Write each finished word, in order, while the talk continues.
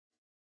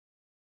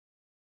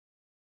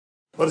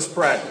Let us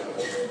pray.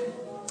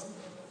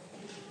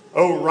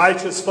 O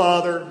righteous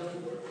Father,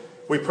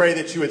 we pray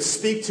that you would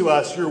speak to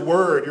us your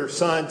word, your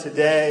Son,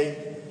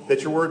 today,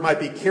 that your word might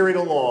be carried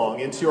along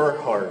into our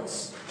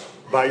hearts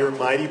by your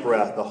mighty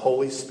breath, the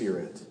Holy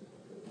Spirit.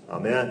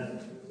 Amen.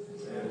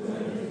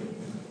 Amen.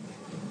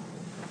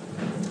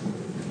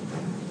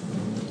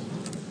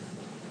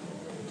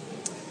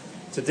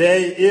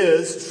 Today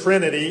is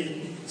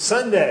Trinity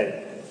Sunday.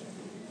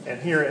 And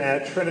here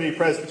at Trinity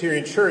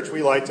Presbyterian Church,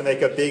 we like to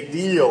make a big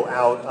deal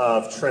out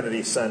of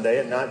Trinity Sunday,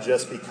 and not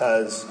just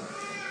because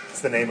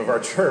it's the name of our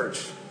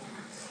church.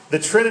 The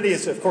Trinity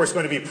is, of course,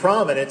 going to be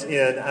prominent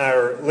in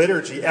our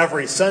liturgy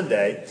every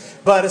Sunday,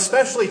 but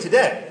especially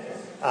today,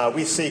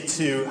 we seek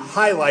to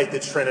highlight the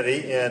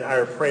Trinity in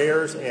our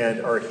prayers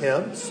and our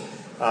hymns.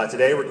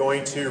 Today we're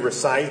going to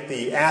recite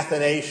the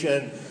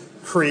Athanasian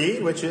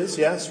Creed, which is,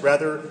 yes,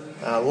 rather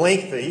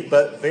lengthy,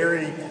 but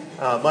very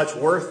much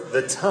worth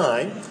the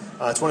time.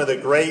 It's one of the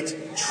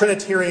great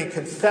Trinitarian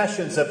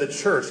confessions of the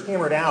church,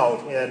 hammered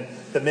out in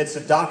the midst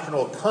of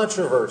doctrinal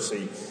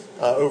controversy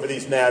over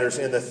these matters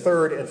in the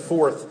 3rd and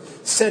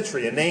 4th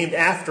century, and named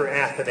after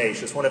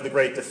Athanasius, one of the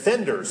great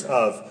defenders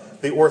of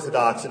the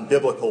Orthodox and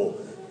biblical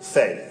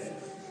faith.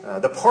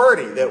 The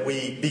party that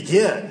we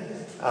begin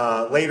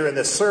later in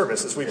this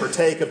service, as we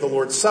partake of the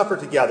Lord's Supper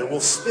together, will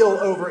spill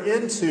over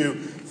into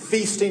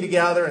feasting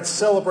together and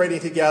celebrating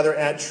together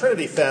at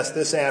Trinity Fest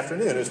this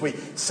afternoon as we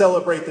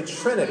celebrate the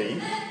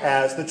Trinity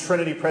as the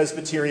Trinity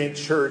Presbyterian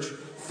Church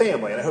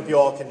family. And I hope you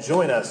all can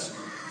join us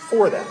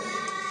for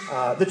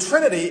that. The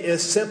Trinity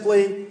is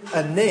simply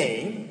a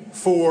name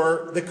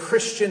for the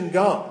Christian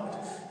God.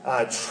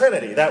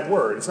 Trinity, that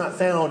word, it's not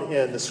found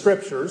in the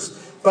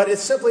Scriptures, but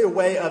it's simply a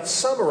way of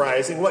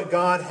summarizing what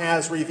God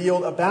has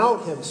revealed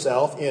about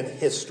himself in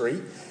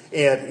history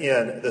and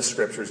in the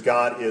Scriptures.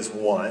 God is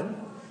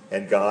one.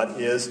 And God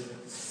is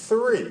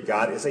three.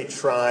 God is a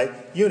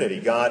tri-unity.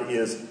 God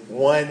is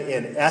one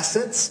in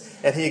essence,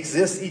 and he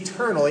exists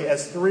eternally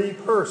as three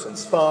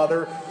persons,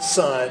 Father,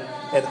 Son,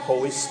 and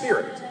Holy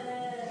Spirit.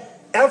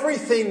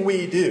 Everything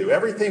we do,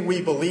 everything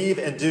we believe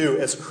and do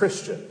as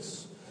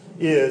Christians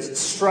is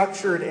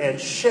structured and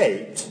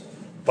shaped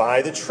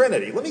by the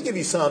Trinity. Let me give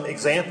you some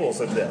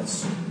examples of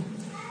this.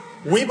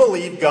 We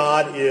believe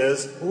God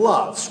is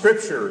love.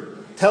 Scripture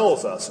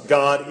tells us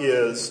God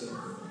is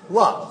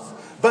love.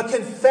 But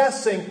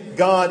confessing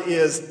God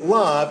is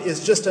love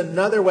is just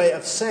another way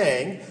of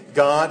saying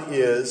God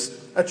is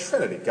a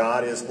Trinity.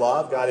 God is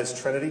love, God is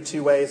Trinity,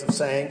 two ways of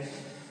saying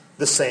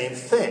the same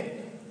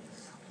thing.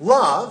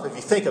 Love, if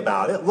you think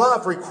about it,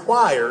 love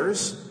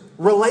requires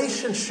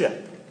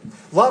relationship.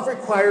 Love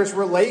requires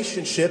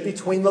relationship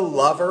between the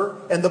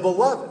lover and the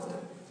beloved.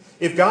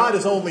 If God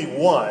is only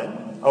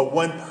one, a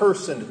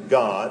one-person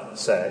God,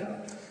 say,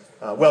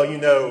 well, you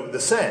know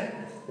the saying,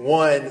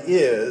 one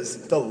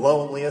is the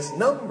loneliest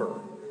number.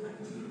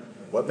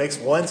 What makes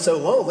one so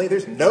lonely?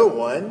 There's no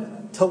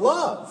one to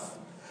love.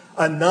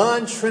 A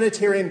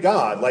non-Trinitarian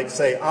God, like,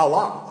 say,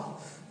 Allah,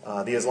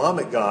 the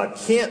Islamic God,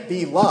 can't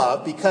be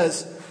loved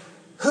because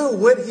who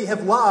would he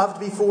have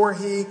loved before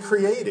he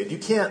created? You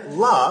can't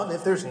love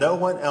if there's no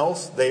one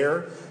else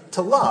there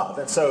to love.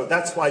 And so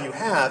that's why you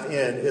have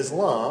in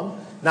Islam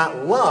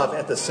not love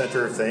at the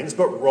center of things,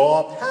 but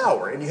raw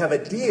power. And you have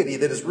a deity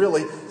that is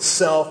really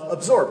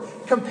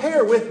self-absorbed.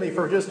 Compare with me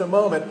for just a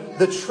moment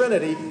the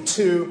Trinity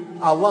to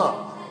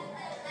Allah.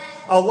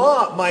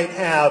 Allah might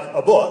have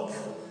a book,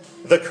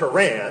 the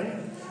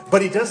Quran,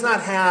 but he does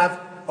not have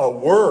a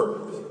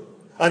word,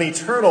 an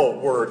eternal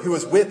word, who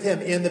is with him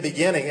in the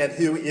beginning and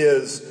who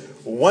is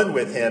one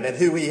with him and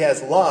who he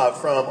has loved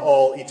from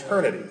all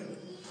eternity.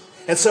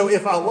 And so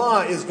if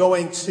Allah is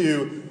going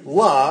to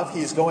love,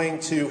 he's going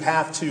to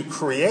have to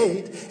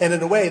create, and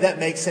in a way that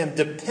makes him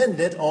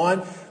dependent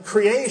on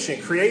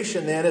creation.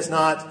 Creation then is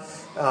not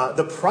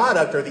the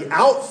product or the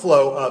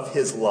outflow of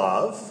his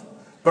love,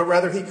 but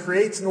rather he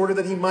creates in order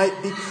that he might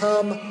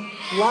become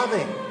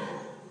loving.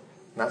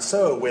 Not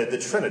so with the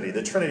Trinity.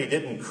 The Trinity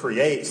didn't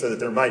create so that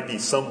there might be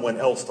someone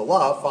else to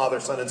love. Father,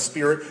 Son, and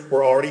Spirit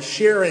were already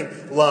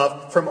sharing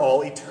love from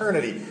all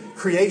eternity.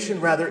 Creation,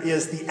 rather,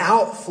 is the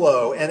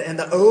outflow and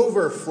the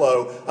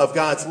overflow of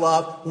God's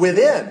love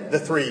within the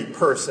three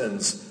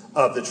persons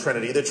of the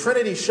Trinity. The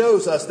Trinity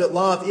shows us that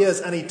love is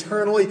an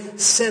eternally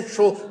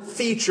central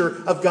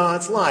feature of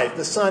God's life.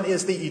 The Son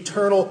is the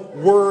eternal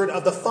Word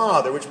of the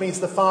Father, which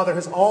means the Father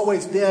has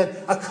always been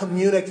a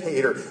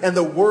communicator. And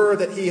the Word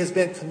that he has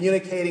been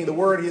communicating, the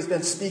Word he has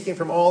been speaking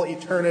from all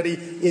eternity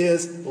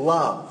is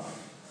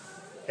love.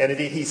 And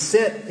indeed, he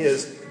sent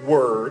his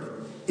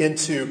Word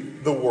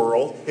into the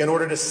world in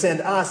order to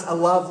send us a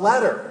love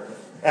letter,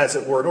 as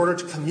it were, in order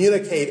to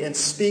communicate and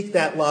speak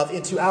that love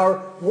into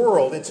our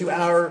world, into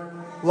our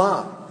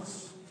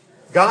lives.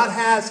 God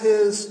has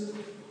his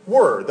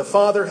Word. The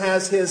Father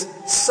has his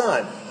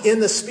Son. In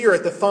the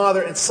Spirit, the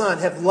Father and Son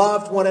have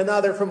loved one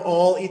another from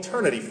all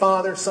eternity.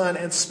 Father, Son,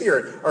 and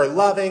Spirit are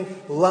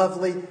loving,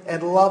 lovely,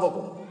 and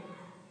lovable.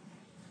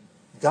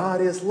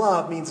 God is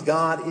love means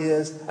God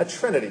is a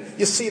Trinity.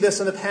 You see this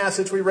in the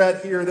passage we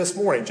read here this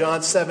morning,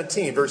 John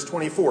 17, verse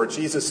 24.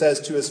 Jesus says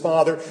to his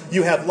Father,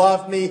 "You have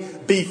loved me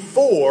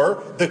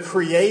before the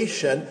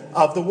creation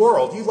of the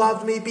world." You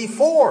loved me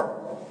before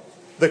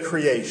the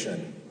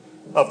creation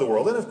of the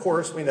world. And of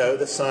course, we know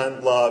the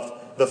Son loved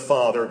the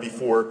Father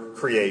before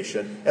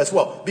creation as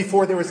well.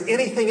 Before there was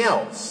anything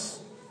else,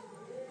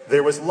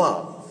 there was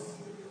love.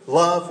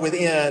 Love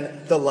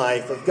within the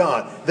life of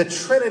God. The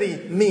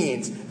Trinity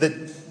means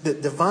the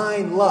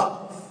divine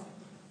love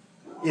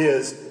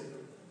is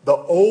the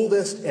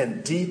oldest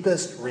and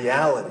deepest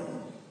reality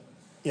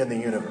in the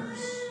universe.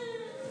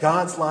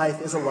 God's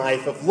life is a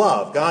life of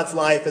love. God's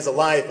life is a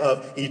life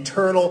of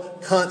eternal,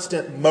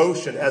 constant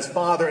motion as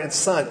Father and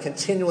Son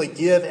continually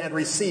give and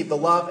receive the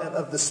love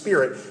of the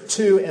Spirit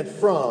to and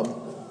from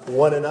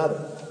one another.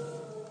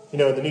 You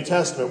know, in the New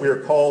Testament, we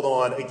are called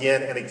on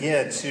again and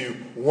again to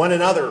one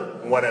another,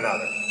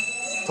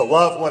 to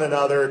love one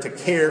another, to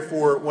care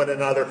for one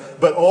another.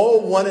 But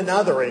all one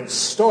anothering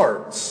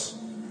starts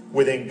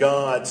within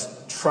God's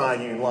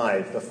triune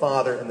life. The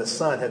Father and the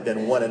Son have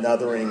been one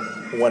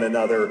anothering one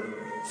another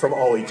from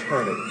all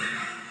eternity.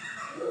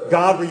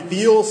 God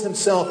reveals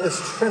himself as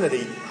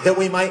Trinity that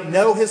we might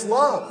know his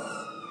love,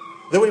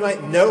 that we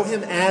might know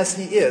him as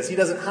he is. He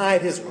doesn't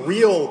hide his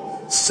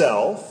real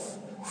self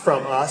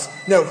from us.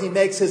 No, he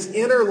makes his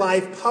inner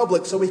life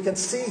public so we can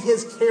see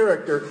his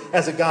character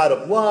as a God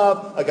of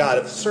love, a God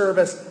of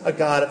service, a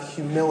God of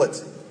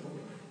humility.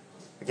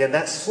 Again,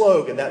 that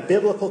slogan, that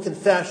biblical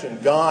confession,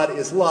 God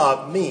is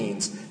love,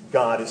 means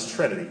God is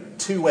Trinity.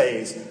 Two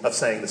ways of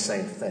saying the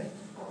same thing.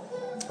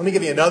 Let me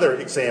give you another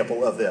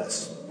example of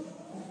this.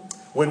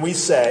 When we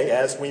say,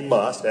 as we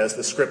must, as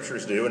the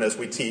Scriptures do, and as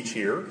we teach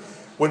here,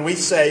 when we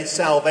say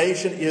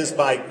salvation is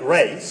by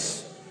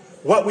grace,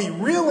 what we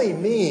really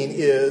mean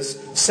is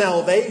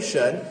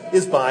salvation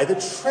is by the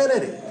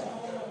Trinity.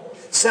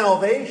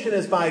 Salvation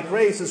is by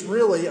grace is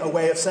really a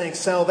way of saying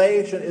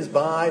salvation is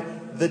by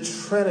the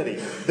Trinity.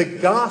 The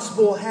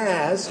gospel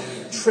has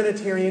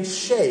Trinitarian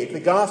shape. The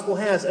gospel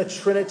has a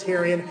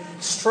Trinitarian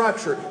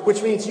structure,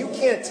 which means you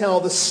can't tell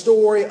the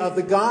story of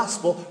the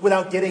gospel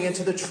without getting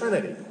into the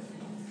Trinity.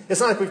 It's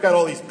not like we've got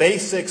all these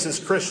basics as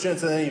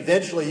Christians and then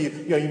eventually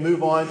you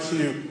move on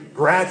to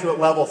graduate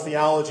level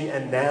theology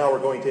and now we're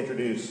going to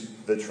introduce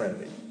the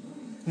Trinity.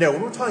 No,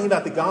 when we're talking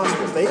about the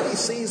Gospels, the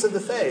ABCs of the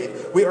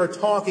faith, we are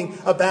talking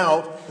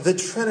about the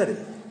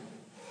Trinity.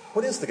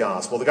 What is the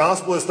Gospel? The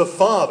Gospel is the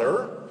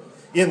Father,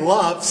 in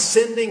love,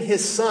 sending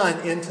his Son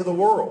into the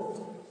world.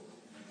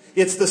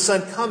 It's the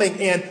Son coming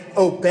and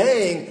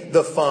obeying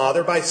the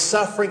Father by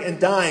suffering and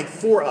dying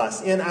for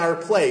us in our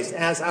place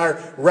as our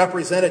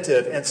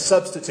representative and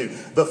substitute.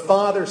 The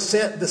Father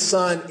sent the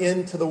Son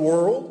into the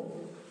world.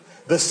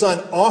 The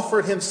Son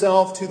offered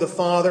himself to the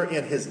Father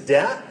in his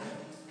death.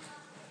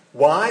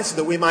 Why? So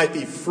that we might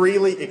be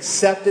freely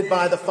accepted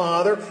by the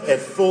Father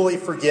and fully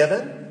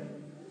forgiven.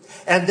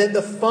 And then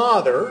the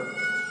Father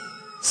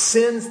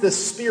sends the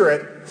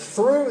Spirit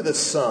through the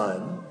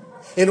Son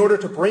in order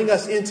to bring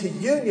us into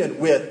union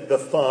with the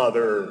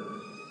Father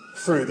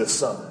through the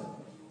Son.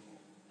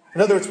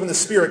 In other words, when the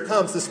Spirit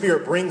comes, the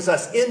Spirit brings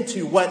us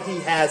into what he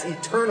has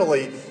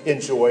eternally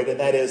enjoyed, and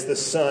that is the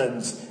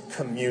Son's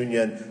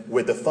communion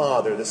with the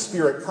Father. The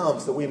Spirit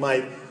comes that we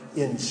might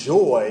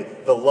enjoy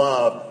the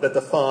love that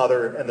the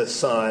Father and the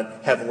Son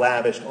have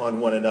lavished on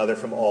one another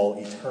from all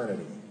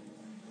eternity.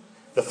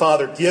 The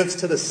Father gives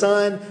to the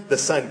Son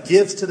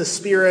gives to the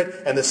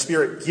Spirit, and the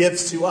Spirit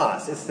gives to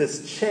us. It's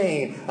this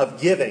chain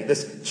of giving,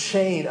 this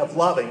chain of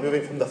loving,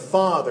 moving from the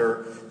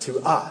Father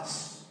to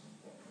us.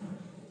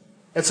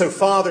 And so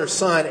Father,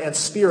 Son, and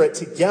Spirit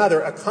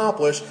together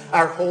accomplish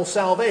our whole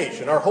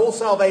salvation. Our whole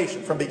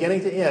salvation from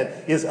beginning to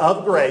end is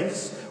of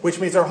grace, which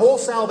means our whole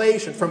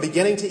salvation from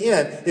beginning to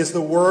end is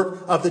the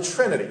work of the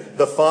Trinity.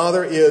 The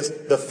Father is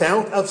the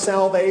fount of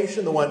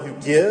salvation, the one who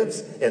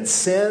gives and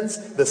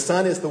sends. The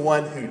Son is the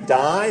one who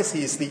dies.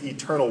 He's the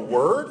eternal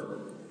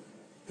Word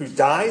who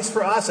dies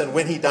for us. And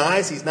when he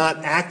dies, he's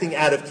not acting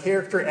out of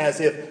character as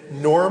if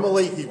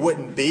normally he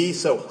wouldn't be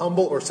so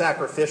humble or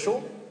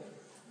sacrificial.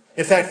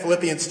 In fact,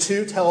 Philippians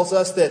 2 tells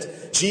us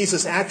that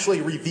Jesus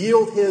actually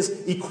revealed his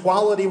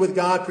equality with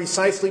God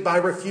precisely by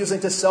refusing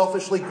to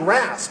selfishly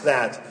grasp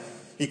that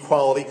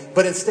equality,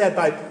 but instead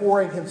by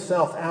pouring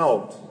himself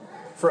out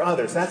for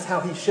others. That's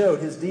how he showed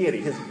his deity.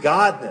 His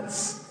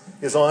godness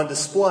is on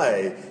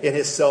display in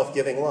his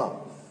self-giving love.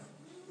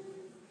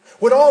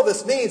 What all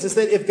this means is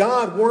that if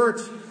God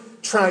weren't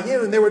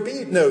triune, there would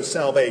be no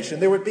salvation.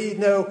 There would be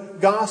no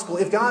gospel.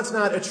 If God's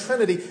not a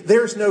Trinity,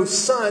 there's no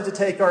Son to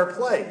take our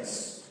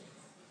place.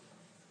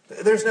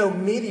 There's no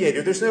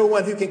mediator. There's no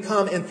one who can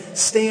come and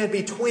stand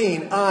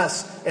between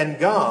us and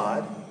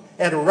God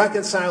and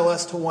reconcile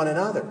us to one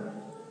another.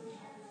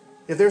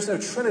 If there's no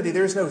Trinity,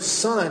 there's no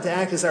Son to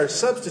act as our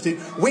substitute.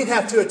 We'd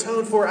have to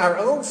atone for our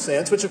own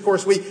sins, which of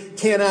course we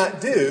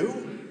cannot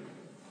do.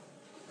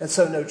 And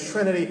so no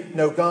Trinity,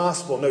 no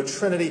gospel. No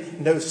Trinity,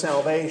 no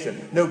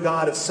salvation. No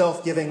God of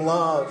self-giving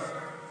love.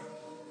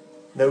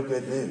 No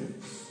good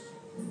news.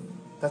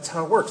 That's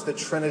how it works. The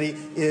Trinity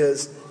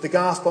is the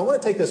gospel. I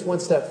want to take this one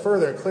step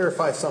further and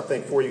clarify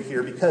something for you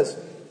here, because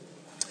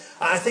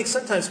I think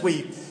sometimes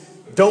we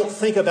don't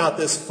think about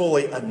this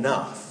fully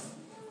enough.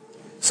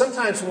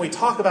 Sometimes when we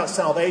talk about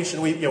salvation,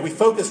 we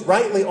focus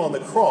rightly on the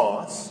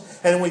cross,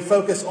 and we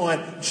focus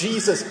on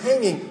Jesus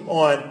hanging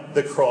on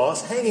the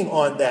cross, hanging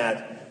on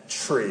that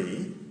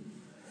tree.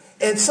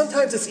 And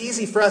sometimes it's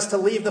easy for us to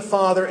leave the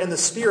Father and the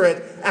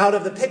Spirit out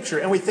of the picture,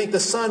 and we think the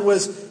Son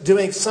was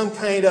doing some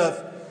kind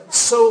of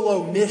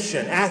solo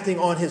mission, acting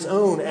on his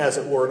own, as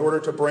it were, in order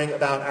to bring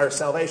about our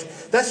salvation.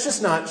 That's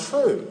just not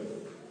true.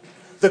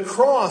 The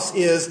cross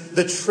is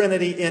the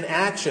Trinity in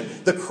action.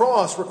 The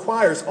cross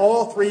requires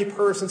all three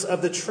persons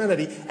of the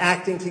Trinity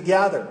acting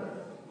together.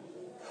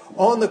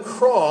 On the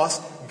cross,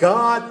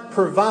 God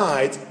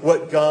provides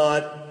what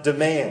God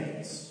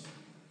demands.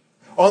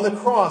 On the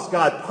cross,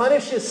 God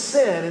punishes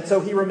sin, and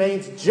so he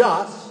remains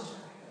just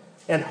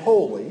and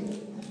holy.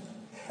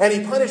 And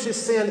he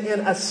punishes sin in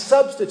a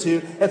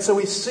substitute, and so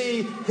we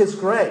see his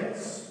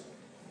grace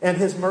and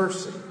his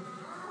mercy.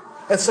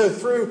 And so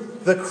through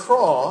the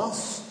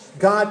cross,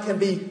 God can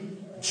be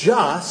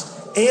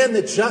just and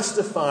the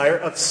justifier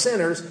of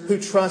sinners who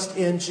trust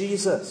in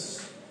Jesus.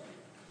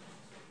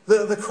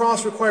 The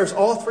cross requires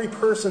all three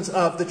persons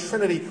of the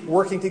Trinity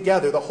working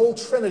together. The whole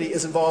Trinity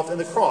is involved in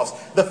the cross.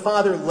 The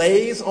Father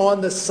lays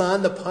on the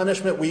Son the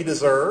punishment we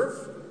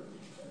deserve.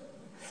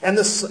 And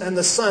the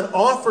Son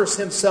offers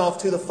himself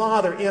to the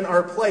Father in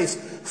our place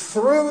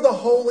through the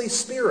Holy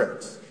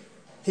Spirit,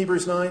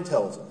 Hebrews 9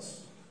 tells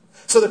us.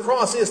 So the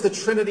cross is the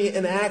Trinity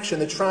in action,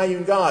 the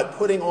triune God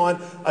putting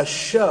on a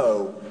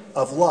show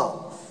of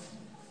love.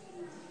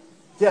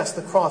 Yes,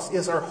 the cross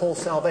is our whole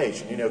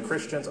salvation. You know,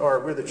 Christians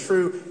we're the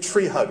true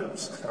tree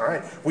huggers. All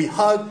right? We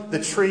hug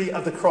the tree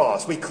of the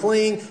cross. We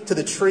cling to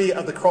the tree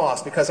of the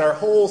cross because our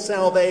whole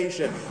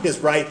salvation is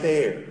right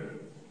there.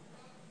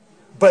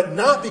 But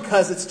not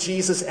because it's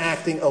Jesus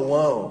acting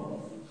alone.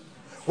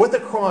 What the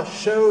cross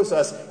shows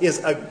us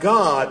is a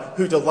God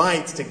who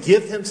delights to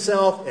give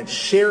himself and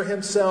share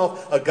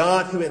himself, a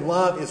God who in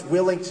love is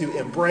willing to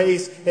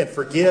embrace and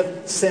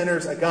forgive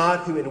sinners, a God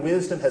who in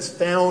wisdom has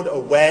found a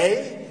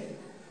way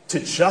to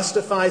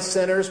justify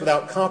sinners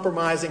without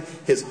compromising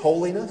his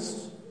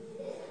holiness.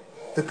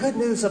 The good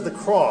news of the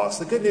cross,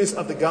 the good news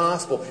of the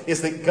gospel,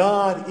 is that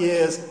God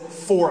is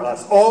for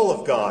us, all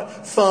of God,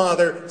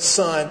 Father,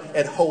 Son,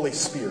 and Holy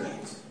Spirit.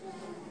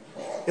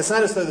 It's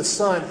not as though the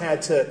Son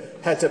had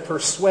to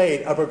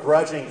persuade a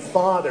begrudging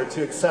Father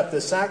to accept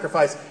this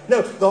sacrifice.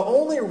 No, the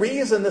only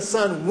reason the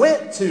Son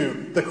went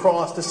to the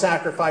cross to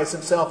sacrifice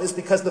himself is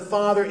because the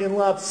Father in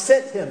love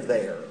sent him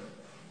there.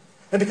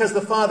 And because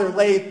the Father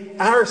laid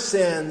our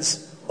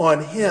sins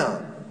on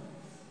him.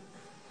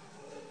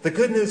 The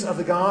good news of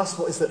the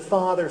gospel is that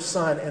Father,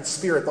 Son, and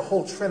Spirit, the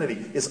whole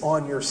Trinity, is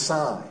on your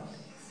side.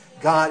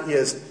 God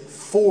is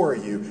for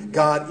you.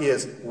 God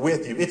is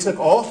with you. It took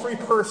all three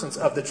persons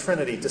of the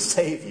Trinity to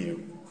save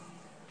you,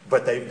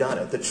 but they've done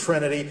it. The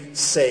Trinity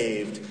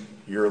saved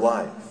your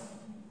life.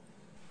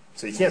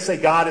 So you can't say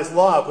God is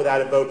love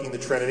without invoking the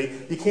Trinity.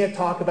 You can't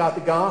talk about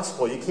the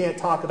gospel. You can't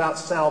talk about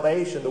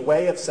salvation, the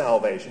way of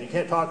salvation. You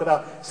can't talk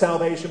about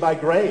salvation by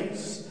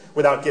grace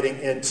without getting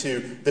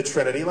into the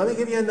Trinity. Let me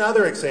give you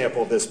another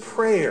example of this.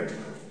 Prayer.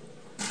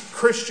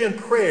 Christian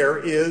prayer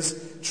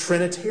is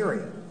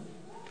Trinitarian.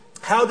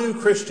 How do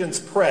Christians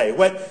pray?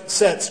 What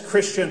sets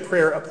Christian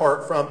prayer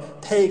apart from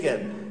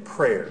pagan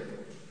prayer?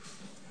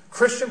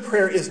 Christian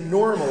prayer is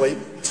normally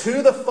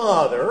to the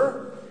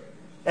Father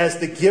as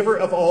the giver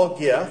of all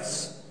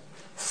gifts,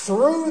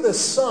 through the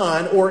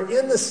Son or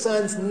in the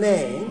Son's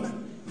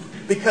name,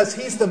 because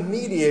he's the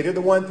mediator,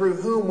 the one through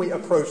whom we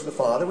approach the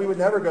Father. We would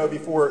never go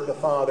before the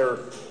Father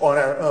on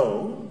our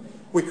own.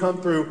 We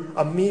come through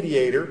a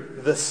mediator,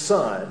 the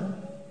Son,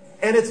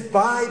 and it's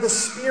by the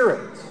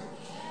Spirit.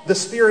 The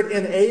Spirit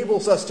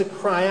enables us to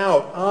cry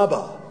out,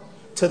 Abba,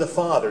 to the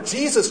Father.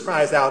 Jesus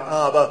cries out,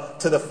 Abba,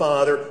 to the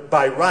Father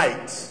by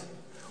right.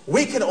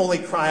 We can only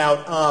cry out,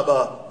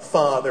 Abba,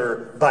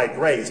 Father, by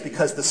grace,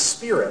 because the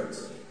Spirit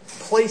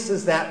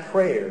places that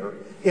prayer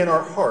in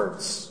our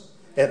hearts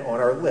and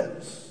on our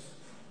lips.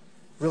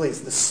 Really,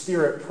 it's the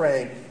Spirit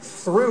praying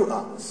through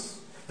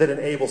us that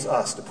enables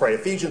us to pray.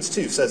 Ephesians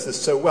 2 says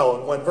this so well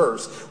in one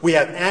verse. We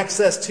have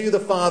access to the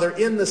Father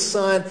in the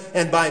Son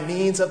and by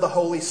means of the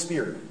Holy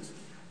Spirit.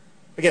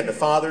 Again, the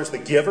Father is the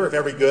giver of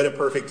every good and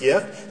perfect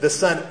gift. The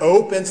Son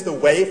opens the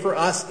way for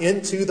us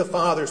into the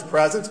Father's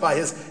presence by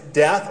his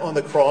death on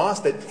the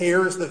cross that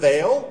tears the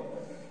veil,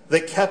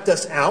 that kept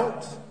us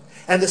out.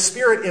 And the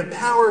Spirit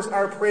empowers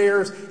our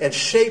prayers and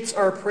shapes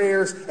our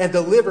prayers and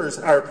delivers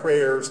our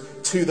prayers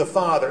to the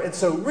Father. And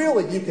so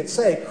really you could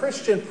say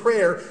Christian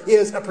prayer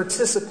is a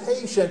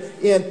participation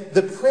in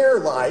the prayer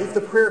life,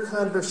 the prayer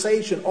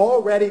conversation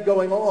already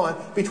going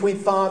on between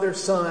Father,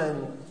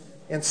 Son,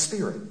 and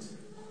Spirit.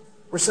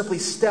 We're simply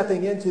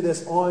stepping into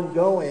this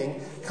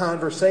ongoing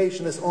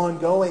conversation, this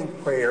ongoing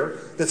prayer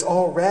that's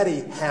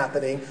already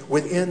happening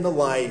within the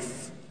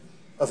life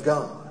of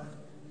God.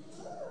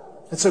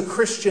 And so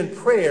Christian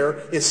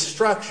prayer is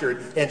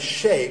structured and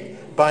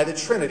shaped by the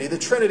Trinity. The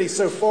Trinity,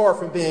 so far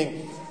from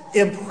being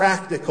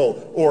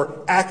impractical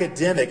or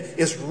academic,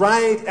 is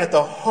right at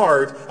the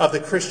heart of the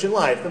Christian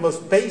life. The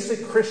most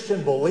basic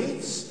Christian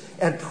beliefs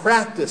and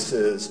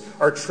practices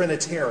are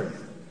Trinitarian.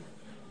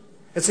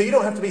 And so you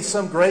don't have to be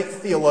some great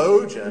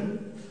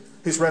theologian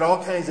who's read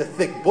all kinds of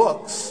thick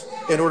books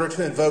in order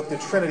to invoke the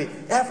Trinity.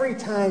 Every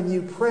time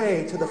you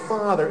pray to the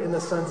Father in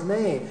the Son's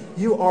name,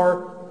 you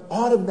are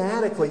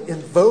automatically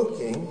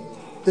invoking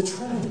the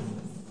Trinity.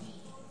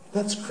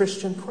 That's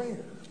Christian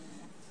prayer.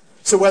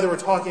 So whether we're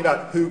talking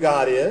about who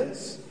God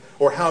is,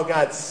 or how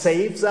God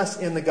saves us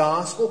in the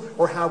gospel,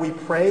 or how we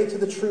pray to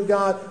the true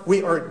God,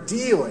 we are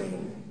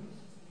dealing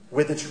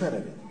with the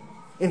Trinity,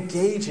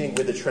 engaging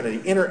with the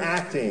Trinity,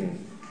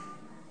 interacting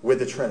with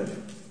the Trinity.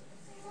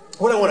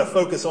 What I want to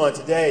focus on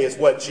today is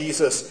what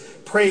Jesus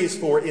prays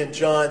for in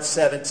John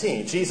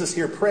 17. Jesus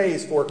here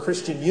prays for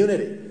Christian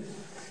unity.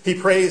 He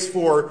prays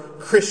for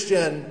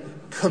Christian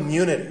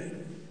community.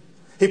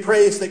 He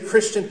prays that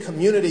Christian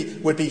community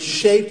would be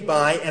shaped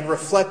by and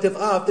reflective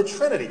of the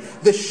Trinity.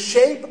 The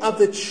shape of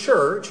the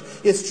church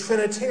is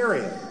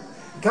Trinitarian.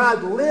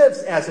 God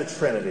lives as a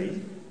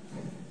Trinity.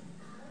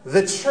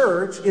 The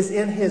church is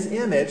in His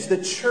image.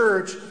 The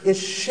church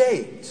is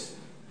shaped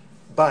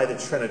by the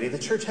Trinity. The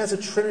church has a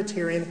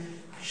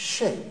Trinitarian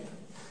shape.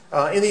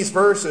 In these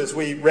verses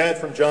we read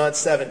from John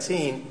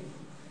 17,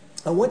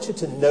 I want you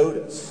to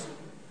notice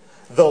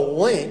the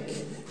link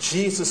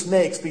Jesus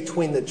makes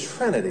between the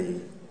Trinity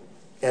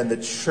and the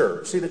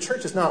church. See, the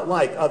church is not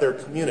like other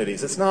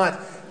communities. It's not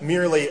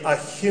merely a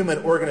human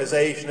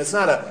organization. It's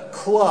not a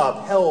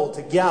club held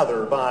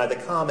together by the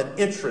common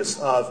interests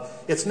of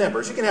its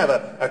members. You can have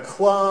a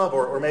club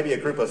or maybe a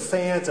group of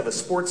fans of a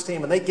sports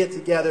team, and they get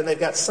together and they've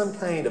got some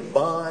kind of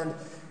bond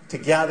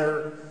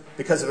together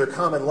because of their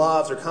common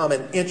loves or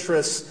common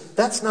interests.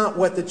 That's not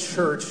what the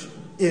church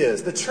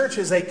is. The church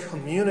is a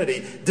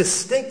community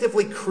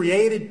distinctively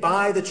created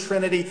by the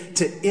Trinity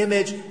to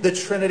image the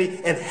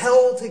Trinity and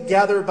held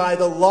together by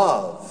the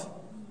love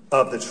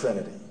of the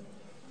Trinity.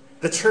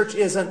 The church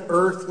is an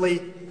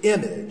earthly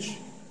image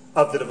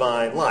of the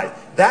divine life.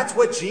 That's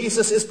what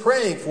Jesus is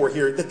praying for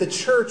here, that the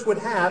church would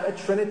have a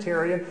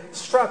Trinitarian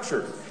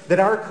structure,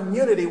 that our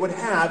community would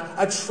have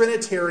a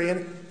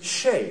Trinitarian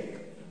shape.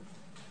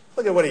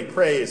 Look at what he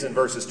prays in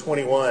verses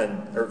 20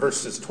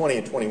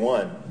 and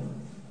 21.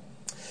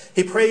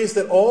 He prays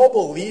that all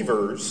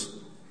believers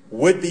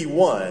would be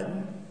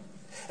one,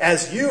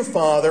 as you,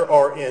 Father,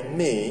 are in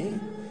me,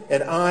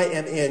 and I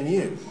am in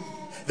you,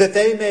 that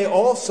they may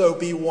also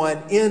be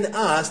one in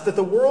us, that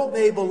the world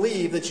may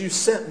believe that you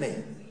sent me.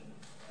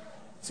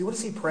 See, what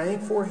is he praying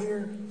for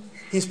here?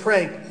 He's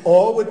praying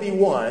all would be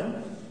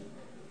one,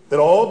 that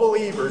all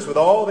believers, with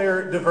all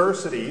their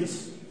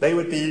diversities, they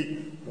would be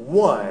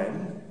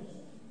one,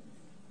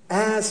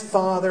 as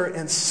Father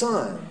and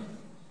Son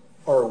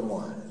are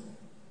one.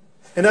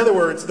 In other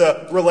words,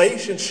 the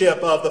relationship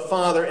of the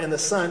Father and the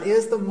Son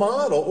is the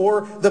model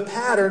or the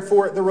pattern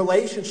for the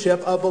relationship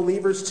of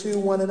believers to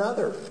one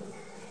another.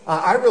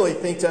 I really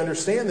think to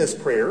understand this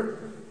prayer,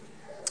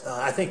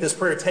 I think this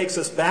prayer takes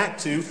us back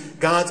to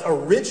God's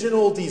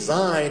original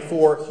design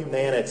for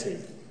humanity.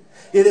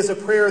 It is a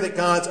prayer that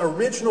God's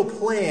original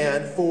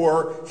plan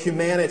for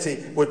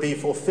humanity would be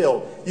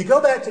fulfilled. You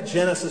go back to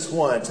Genesis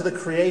 1, to the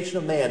creation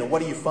of man, and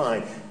what do you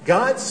find?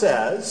 God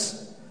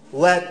says,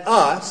 "Let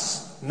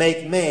us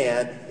make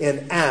man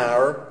in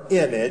our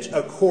image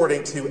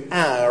according to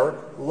our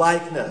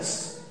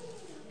likeness."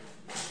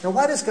 Now,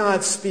 why does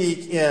God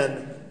speak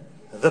in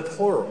the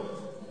plural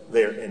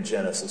there in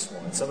Genesis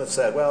 1? Some have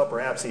said, well,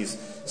 perhaps he's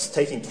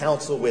taking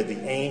counsel with the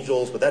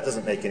angels, but that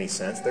doesn't make any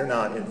sense. They're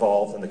not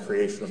involved in the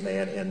creation of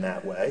man in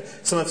that way.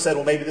 Some have said,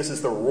 well, maybe this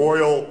is the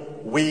royal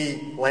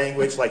we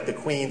language, like the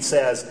queen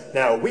says,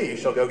 "Now we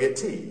shall go get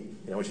tea,"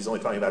 when she's only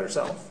talking about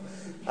herself.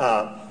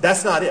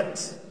 That's not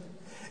it.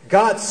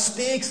 God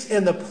speaks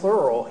in the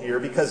plural here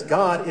because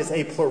God is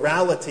a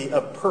plurality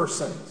of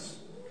persons.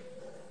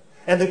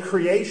 And the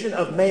creation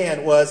of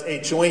man was a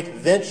joint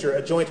venture,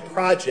 a joint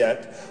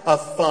project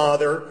of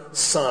Father,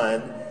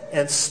 Son,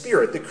 and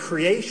Spirit. The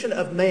creation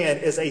of man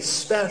is a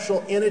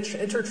special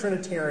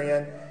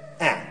intertrinitarian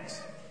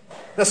act.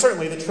 Now,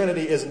 certainly the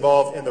Trinity is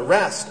involved in the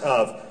rest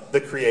of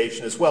the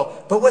creation as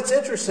well. But what's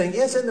interesting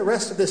is in the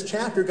rest of this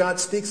chapter,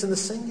 God speaks in the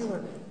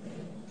singular.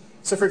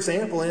 So, for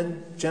example,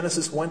 in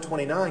Genesis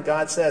 1:29,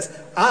 God says,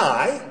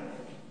 "I,"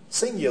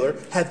 singular,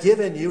 "have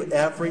given you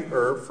every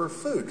herb for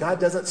food."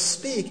 God doesn't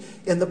speak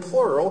in the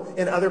plural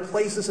in other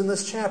places in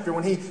this chapter.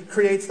 When he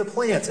creates the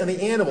plants and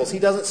the animals, he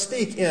doesn't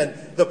speak in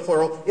the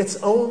plural. It's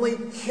only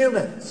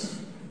humans.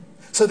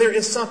 So there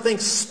is something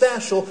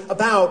special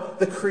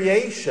about the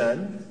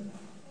creation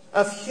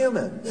of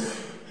humans.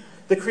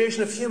 The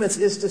creation of humans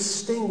is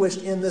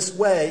distinguished in this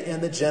way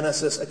in the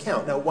Genesis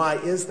account. Now, why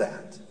is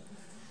that?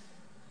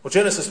 Well,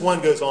 Genesis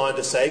 1 goes on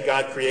to say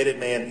God created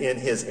man in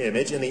his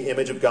image. In the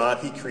image of God,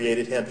 he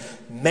created him.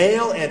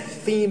 Male and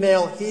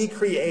female, he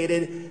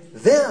created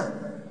them.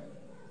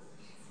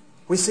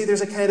 We see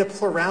there's a kind of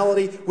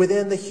plurality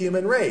within the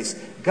human race.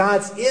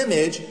 God's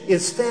image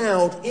is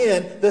found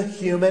in the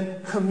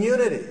human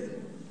community.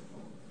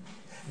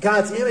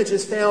 God's image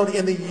is found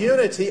in the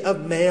unity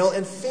of male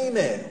and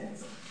female.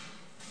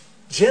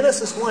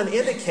 Genesis 1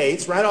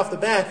 indicates, right off the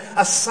bat,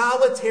 a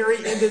solitary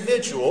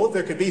individual, if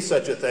there could be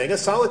such a thing, a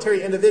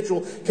solitary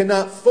individual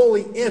cannot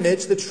fully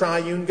image the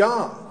triune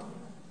God.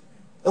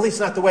 At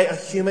least not the way a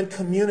human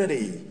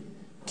community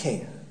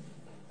can.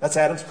 That's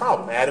Adam's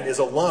problem. Adam is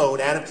alone.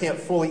 Adam can't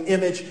fully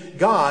image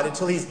God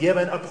until he's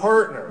given a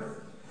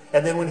partner.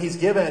 And then when he's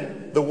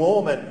given the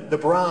woman, the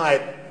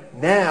bride,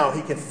 now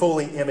he can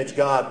fully image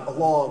God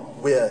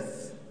along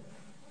with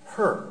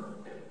her.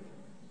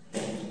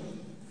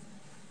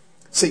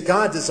 See,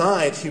 God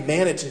designed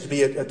humanity to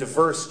be a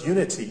diverse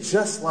unity,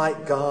 just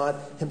like God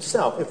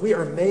himself. If we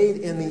are made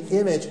in the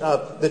image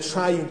of the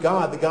triune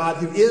God, the God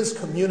who is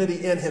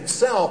community in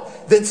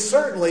himself, then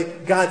certainly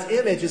God's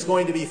image is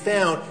going to be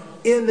found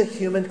in the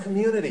human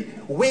community.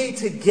 We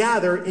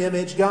together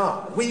image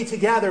God. We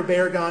together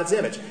bear God's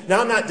image.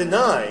 Now, I'm not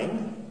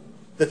denying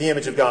that the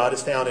image of God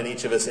is found in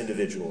each of us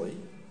individually,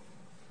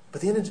 but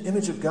the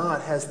image of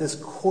God has this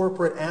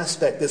corporate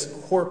aspect, this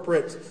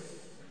corporate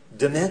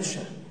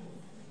dimension.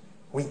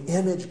 We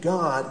image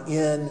God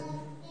in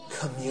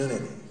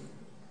community.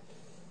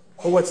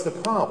 Well, what's the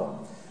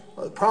problem?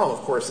 Well, the problem,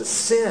 of course, is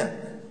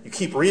sin. You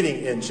keep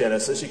reading in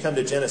Genesis. You come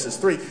to Genesis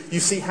 3.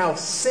 You see how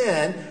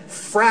sin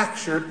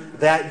fractured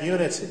that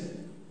unity.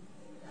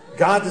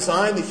 God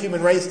designed the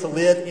human race to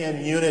live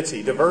in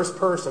unity. Diverse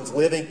persons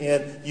living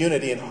in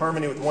unity, in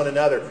harmony with one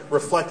another,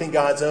 reflecting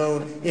God's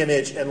own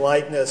image and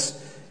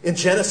likeness. In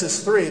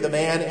Genesis 3, the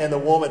man and the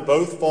woman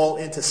both fall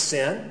into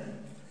sin.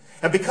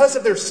 And because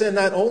of their sin,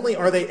 not only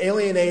are they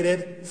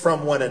alienated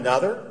from one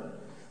another,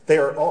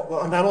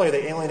 not only are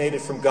they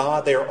alienated from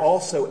God, they are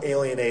also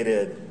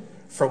alienated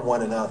from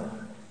one another.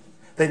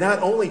 They not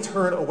only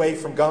turn away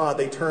from God,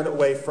 they turn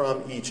away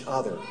from each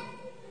other.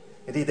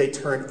 Indeed, they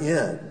turn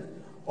in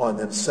on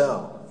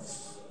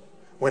themselves.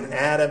 When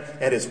Adam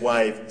and his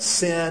wife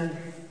sin,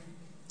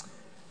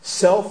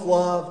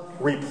 self-love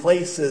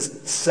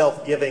replaces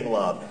self-giving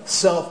love.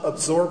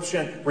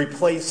 Self-absorption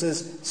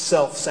replaces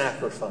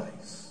self-sacrifice.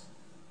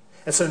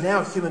 And so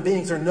now human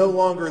beings are no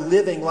longer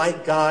living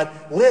like God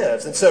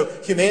lives. And so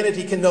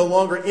humanity can no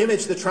longer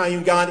image the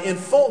triune God in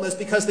fullness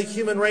because the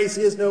human race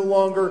is no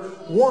longer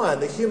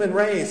one. The human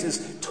race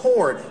is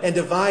torn and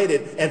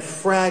divided and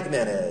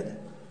fragmented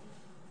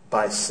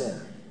by sin.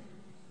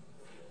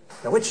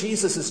 Now, what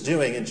Jesus is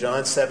doing in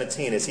John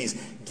 17 is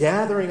he's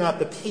gathering up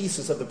the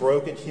pieces of the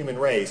broken human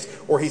race,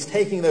 or he's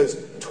taking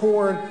those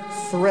torn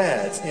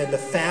threads in the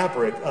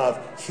fabric of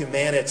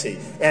humanity,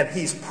 and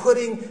he's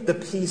putting the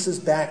pieces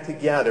back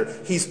together.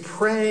 He's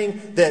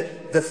praying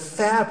that the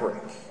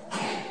fabric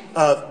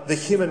of the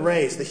human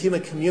race, the human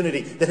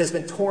community that has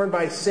been torn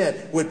by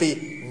sin, would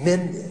be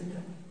mended.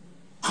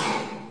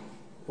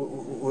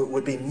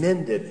 Would be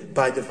mended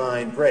by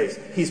divine grace.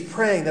 He's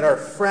praying that our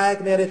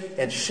fragmented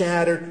and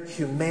shattered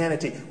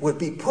humanity would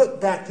be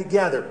put back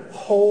together,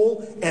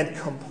 whole and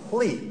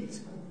complete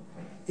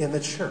in the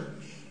church.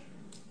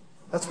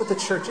 That's what the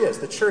church is.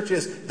 The church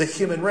is the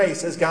human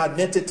race as God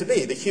meant it to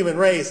be. The human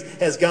race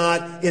as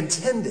God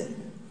intended.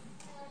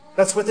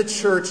 That's what the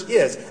church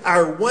is.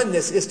 Our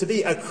oneness is to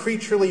be a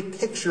creaturely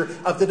picture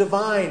of the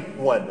divine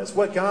oneness.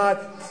 What God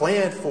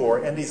planned for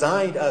and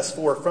designed us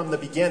for from the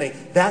beginning,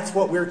 that's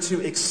what we're to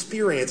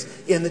experience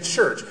in the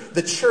church.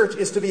 The church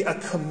is to be a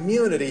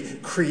community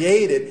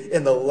created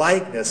in the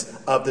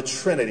likeness of the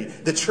Trinity.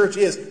 The church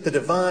is the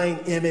divine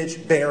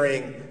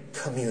image-bearing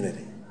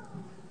community.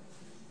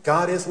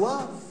 God is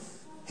love.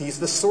 He's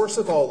the source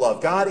of all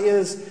love. God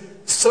is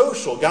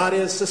social. God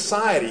is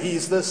society.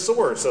 He's the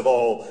source of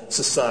all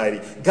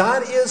society.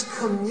 God is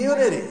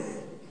community.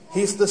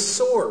 He's the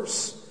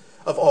source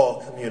of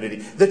all community.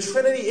 The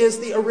Trinity is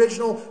the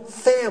original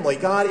family.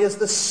 God is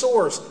the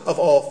source of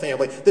all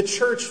family. The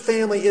church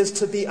family is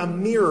to be a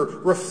mirror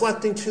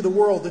reflecting to the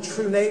world the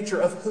true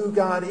nature of who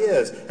God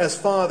is as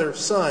Father,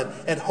 Son,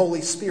 and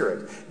Holy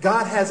Spirit.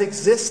 God has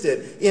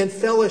existed in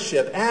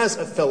fellowship as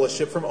a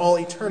fellowship from all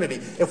eternity.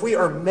 If we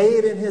are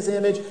made in his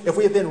image, if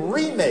we have been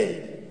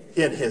remade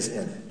in his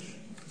image,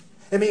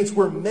 it means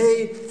we're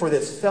made for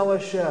this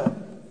fellowship.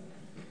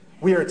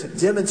 We are to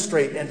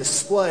demonstrate and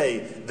display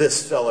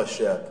this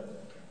fellowship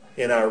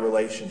in our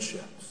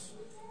relationships.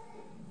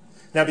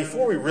 Now,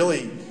 before we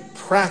really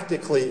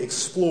practically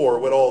explore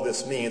what all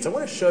this means, I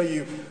want to show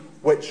you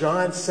what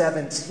John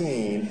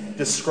 17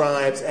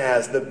 describes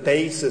as the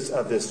basis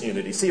of this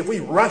unity. See, if we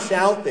rush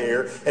out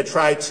there and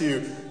try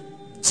to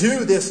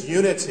do this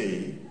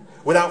unity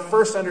without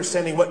first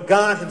understanding what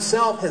God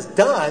himself has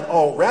done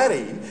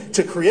already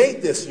to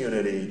create this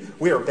unity,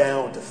 we are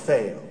bound to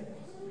fail.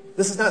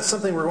 This is not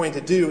something we're going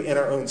to do in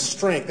our own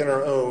strength, in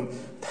our own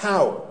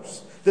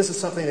powers. This is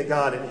something that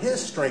God in his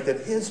strength and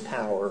his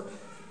power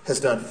has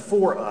done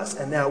for us,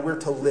 and now we're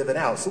to live it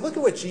out. So look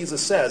at what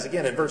Jesus says,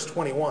 again, in verse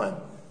 21.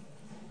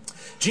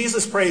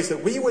 Jesus prays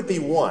that we would be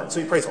one. So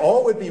he prays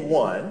all would be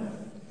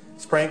one,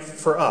 He's praying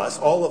for us,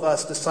 all of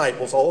us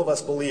disciples, all of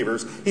us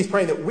believers. He's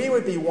praying that we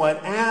would be one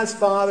as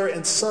Father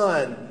and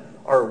Son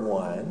are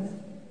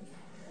one.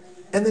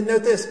 And then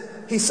note this.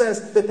 He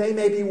says that they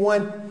may be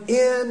one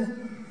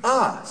in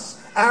us.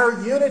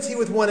 Our unity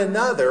with one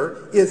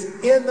another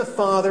is in the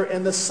Father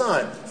and the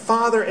Son.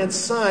 Father and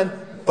Son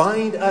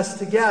bind us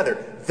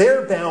together.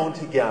 They're bound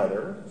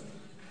together.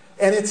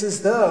 And it's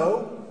as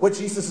though what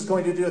Jesus is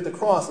going to do at the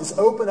cross is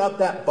open up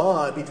that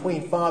bond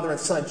between Father and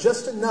Son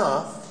just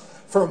enough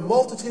for a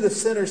multitude of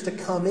sinners to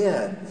come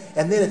in.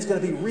 And then it's going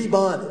to be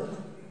rebonded.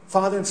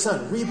 Father and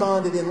Son,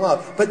 rebonded in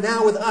love. But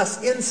now with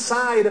us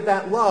inside of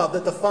that love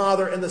that the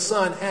Father and the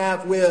Son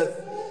have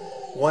with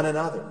one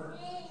another.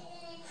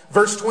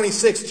 Verse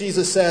 26,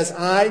 Jesus says,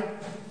 I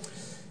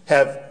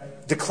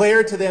have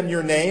declared to them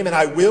your name, and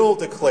I will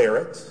declare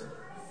it.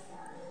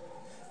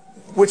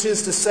 Which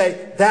is to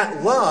say,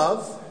 that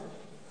love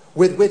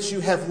with which you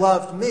have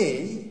loved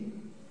me,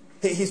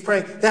 he's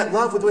praying, that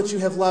love with which you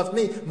have loved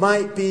me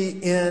might be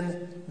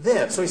in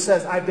them. So he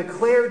says, I've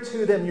declared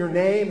to them your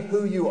name,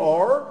 who you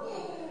are.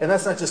 And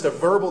that's not just a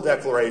verbal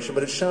declaration,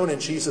 but it's shown in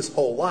Jesus'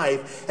 whole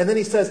life. And then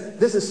he says,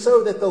 this is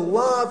so that the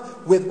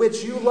love with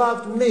which you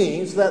loved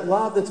me, so that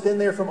love that's been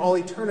there from all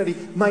eternity,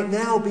 might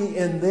now be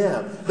in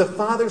them. The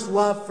Father's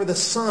love for the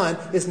Son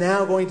is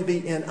now going to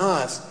be in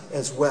us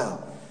as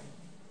well.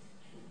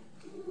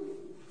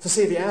 So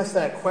see, if you ask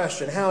that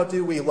question, how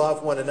do we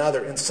love one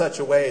another in such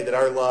a way that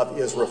our love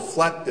is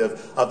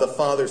reflective of the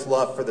Father's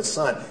love for the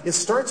Son? It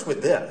starts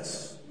with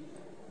this.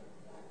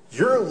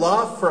 Your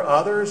love for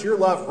others, your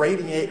love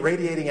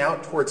radiating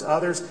out towards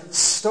others,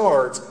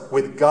 starts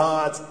with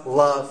God's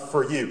love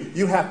for you.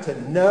 You have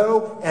to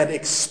know and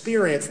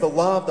experience the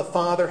love the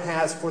Father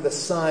has for the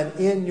Son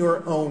in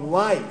your own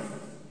life.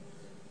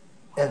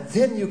 And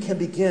then you can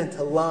begin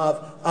to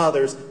love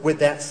others with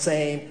that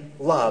same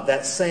love,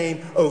 that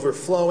same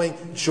overflowing,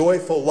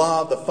 joyful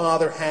love the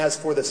Father has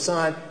for the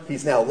Son.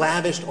 He's now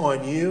lavished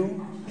on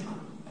you.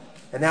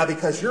 And now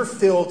because you're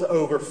filled to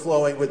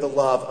overflowing with the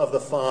love of the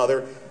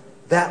Father,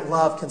 that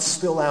love can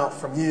spill out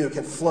from you,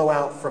 can flow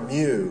out from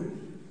you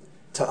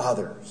to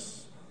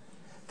others.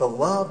 The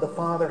love the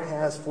Father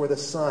has for the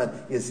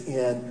Son is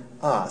in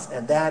us,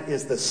 and that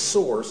is the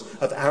source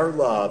of our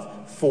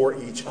love for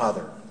each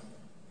other.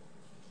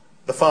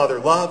 The Father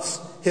loves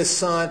His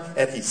Son,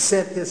 and He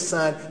sent His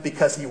Son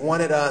because He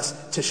wanted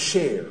us to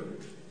share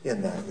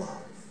in that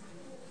love.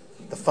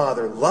 The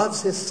Father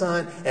loves His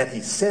Son, and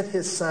He sent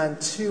His Son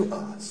to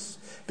us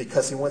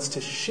because He wants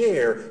to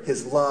share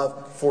His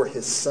love for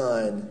His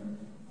Son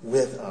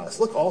with us.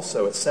 Look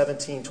also at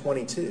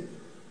 17:22.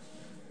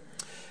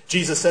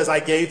 Jesus says,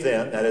 I gave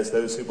them, that is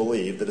those who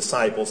believe, the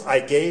disciples, I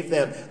gave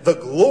them the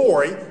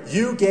glory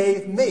you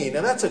gave me.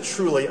 Now that's a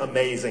truly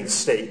amazing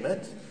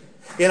statement.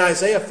 In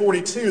Isaiah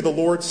 42, the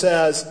Lord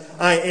says,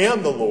 I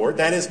am the Lord,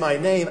 that is my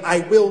name. I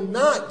will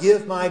not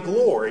give my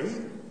glory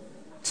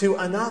to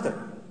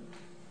another.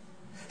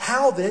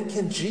 How then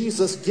can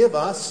Jesus give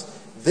us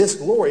this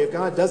glory if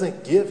God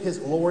doesn't give His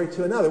glory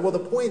to another? Well, the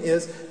point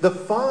is, the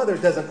Father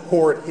doesn't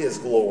hoard His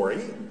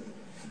glory.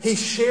 He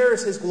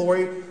shares His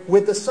glory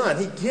with the Son.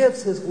 He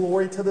gives His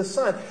glory to the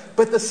Son.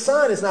 But the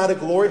Son is not a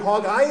glory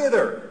hog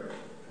either.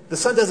 The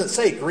Son doesn't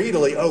say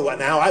greedily, oh,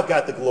 now I've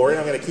got the glory,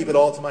 I'm going to keep it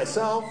all to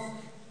myself.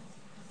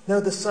 No,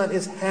 the Son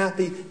is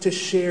happy to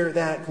share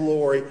that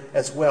glory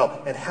as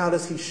well. And how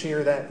does He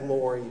share that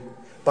glory?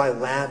 By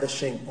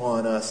lavishing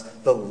on us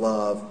the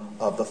love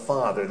of the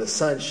Father. The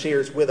Son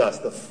shares with us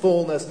the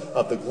fullness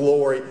of the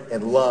glory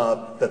and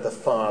love that the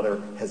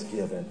Father has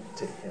given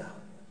to Him.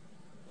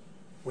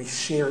 We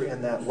share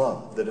in that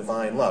love, the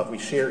divine love. We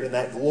share in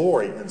that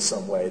glory in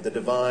some way, the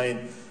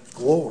divine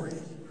glory.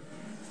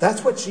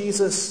 That's what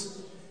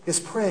Jesus is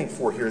praying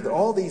for here, that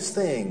all these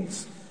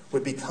things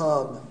would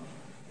become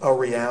a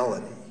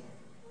reality.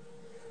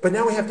 But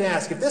now we have to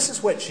ask, if this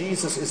is what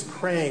Jesus is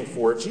praying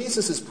for, if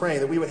Jesus is praying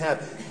that we would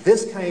have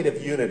this kind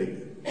of unity,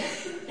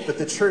 that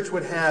the church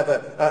would have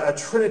a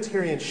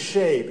Trinitarian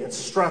shape and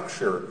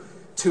structure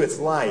to its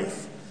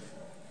life,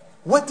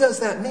 what does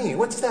that mean?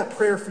 What does that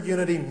prayer for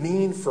unity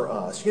mean for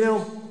us? You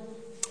know,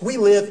 we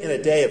live in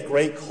a day of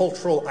great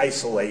cultural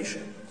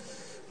isolation.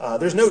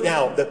 There's no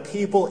doubt that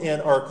people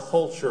in our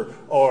culture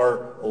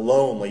are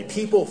lonely.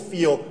 People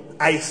feel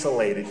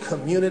isolated.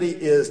 Community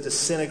is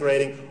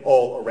disintegrating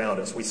all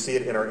around us. We see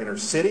it in our inner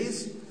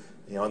cities.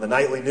 You know, in the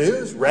nightly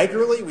news,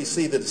 regularly, we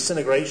see the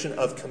disintegration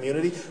of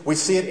community. We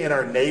see it in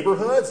our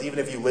neighborhoods. Even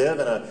if you live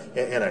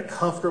in a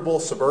comfortable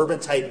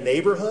suburban-type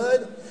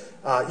neighborhood,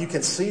 you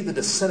can see the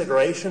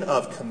disintegration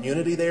of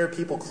community there,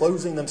 people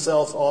closing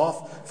themselves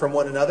off from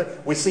one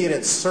another. We see it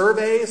in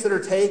surveys that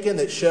are taken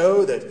that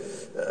show that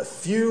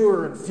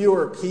fewer and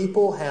fewer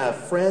people have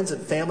friends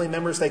and family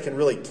members they can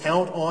really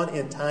count on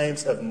in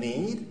times of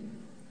need.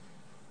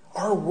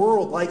 Our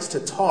world likes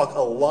to talk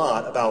a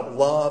lot about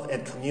love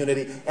and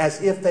community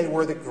as if they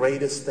were the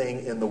greatest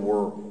thing in the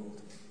world.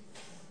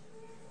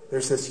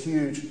 There's this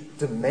huge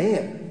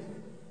demand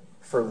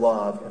for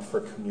love and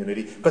for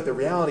community, but the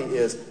reality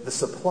is the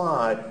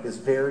supply is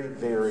very,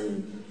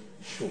 very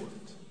short.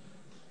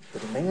 The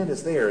demand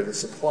is there. The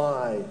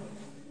supply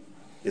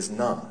is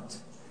not.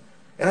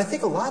 And I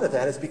think a lot of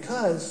that is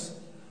because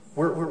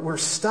we're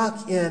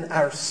stuck in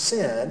our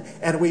sin,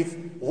 and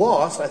we've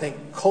lost, I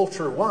think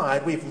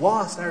culture-wide, we've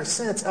lost our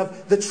sense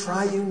of the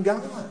triune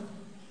God.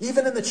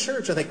 Even in the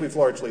church, I think we've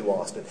largely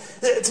lost it.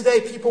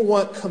 Today, people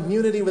want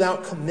community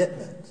without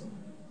commitment.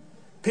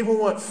 People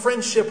want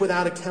friendship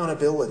without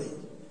accountability.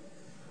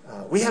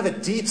 We have a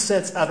deep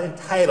sense of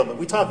entitlement.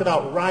 We talk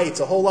about rights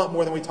a whole lot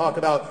more than we talk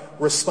about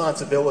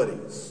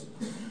responsibilities.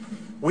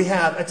 We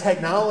have a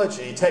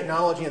technology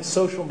and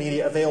social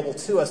media available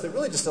to us that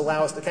really just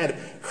allow us to kind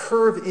of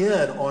curve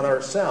in on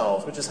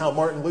ourselves, which is how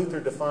Martin Luther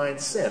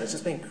defined sin. It's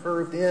just being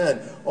curved in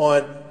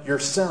on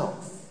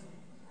yourself.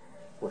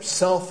 We're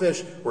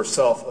selfish, we're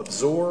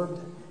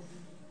self-absorbed.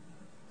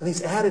 And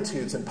these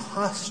attitudes and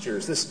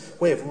postures, this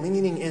way of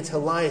leaning into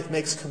life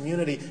makes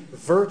community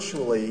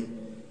virtually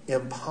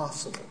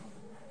impossible.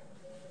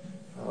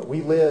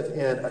 We live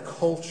in a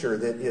culture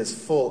that is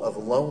full of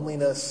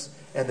loneliness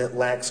and that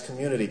lacks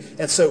community.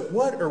 And so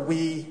what are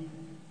we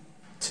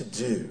to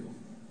do?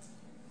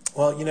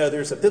 Well,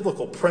 there's a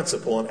biblical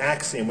principle, an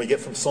axiom we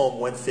get from Psalm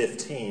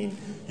 115.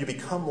 You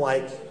become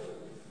like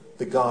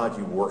the God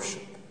you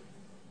worship.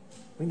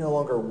 We no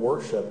longer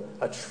worship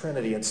a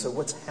Trinity, and so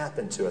what's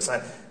happened to us?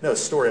 I know a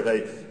story of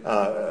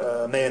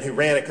a man who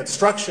ran a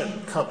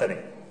construction company.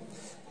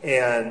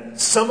 And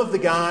some of the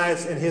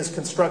guys in his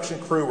construction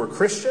crew were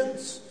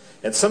Christians,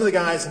 and some of the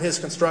guys in his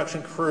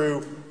construction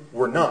crew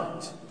were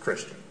not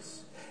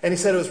Christians. And he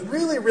said it was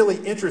really, really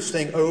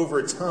interesting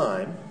over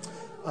time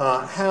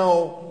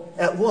how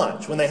at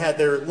lunch, when they had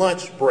their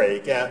lunch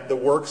break at the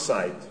work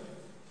site,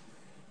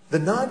 the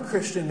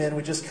non-Christian men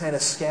would just kind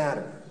of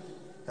scatter.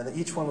 And that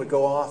each one would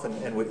go off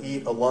and would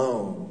eat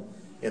alone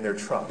in their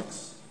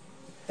trucks.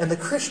 And the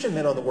Christian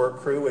men on the work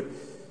crew would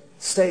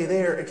stay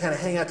there and kind of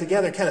hang out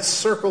together and kind of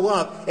circle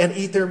up and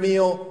eat their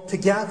meal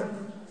together.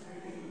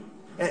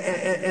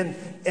 And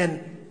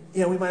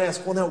we might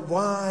ask, well, now,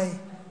 why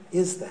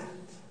is that?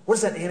 What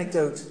does that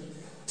anecdote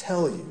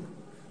tell you?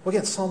 Well,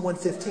 again, Psalm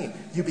 115.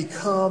 You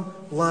become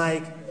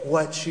like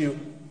what you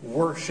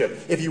worship.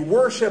 If you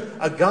worship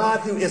a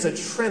God who is a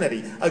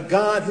Trinity, a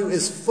God who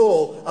is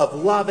full of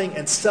loving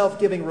and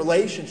self-giving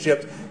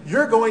relationships,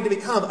 you're going to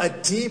become a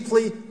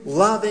deeply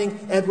loving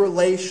and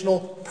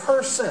relational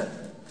person.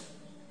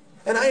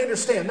 And I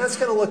understand that's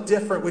going to look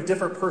different with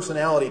different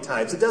personality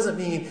types. It doesn't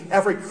mean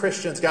every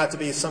Christian's got to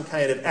be some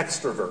kind of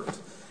extrovert,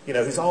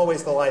 who's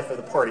always the life of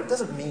the party. It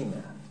doesn't mean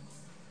that.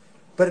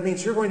 But it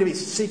means you're going to be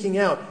seeking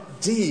out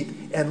deep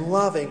and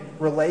loving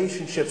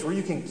relationships where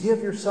you can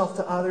give yourself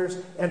to others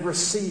and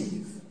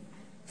receive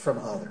from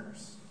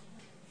others.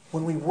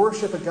 When we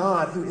worship a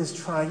God who is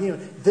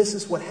triune, this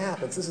is what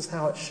happens. This is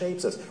how it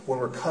shapes us. When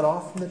we're cut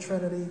off from the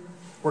Trinity,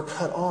 we're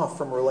cut off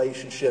from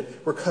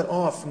relationship. We're cut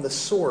off from the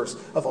source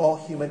of all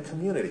human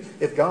community.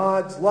 If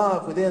God's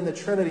love within the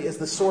Trinity is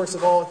the source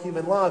of all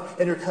human love,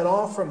 and you're cut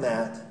off from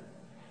that,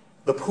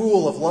 the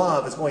pool of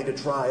love is going to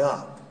dry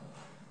up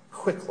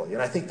quickly.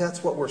 And I think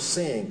that's what we're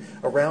seeing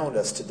around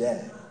us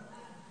today.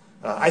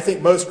 I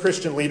think most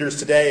Christian leaders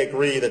today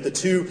agree that the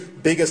two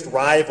biggest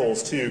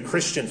rivals to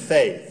Christian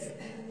faith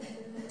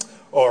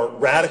are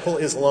radical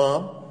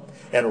Islam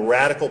and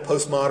radical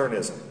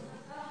postmodernism.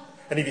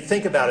 And if you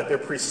think about it, they're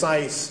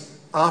precise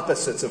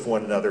opposites of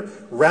one another.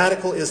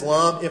 Radical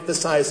Islam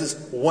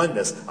emphasizes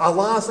oneness.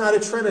 Allah is not a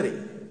trinity.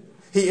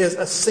 He is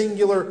a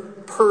singular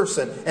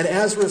person. And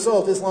as a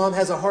result, Islam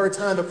has a hard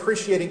time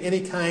appreciating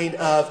any kind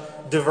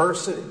of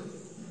diversity.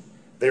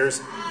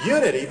 There's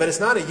unity, but it's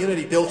not a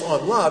unity built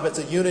on love. It's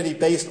a unity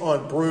based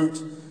on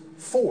brute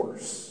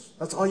force.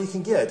 That's all you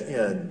can get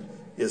in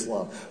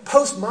Islam.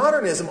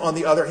 Postmodernism, on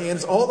the other hand,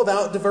 is all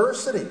about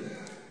diversity.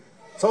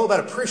 It's all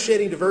about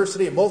appreciating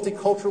diversity and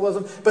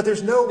multiculturalism, but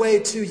there's no way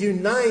to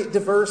unite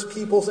diverse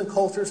peoples and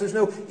cultures. There's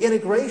no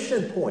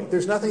integration point.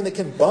 There's nothing that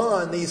can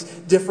bond these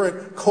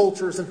different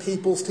cultures and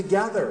peoples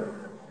together.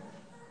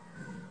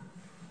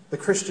 The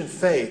Christian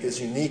faith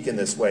is unique in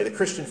this way. The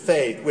Christian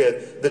faith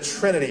with the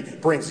Trinity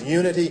brings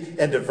unity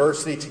and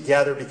diversity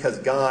together because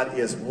God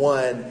is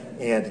one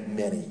and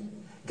many.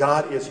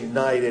 God is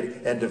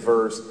united and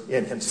diverse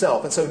in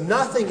himself. And so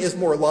nothing is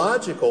more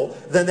logical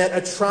than that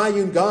a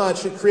triune God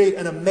should create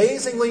an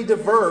amazingly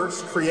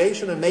diverse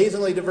creation, an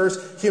amazingly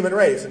diverse human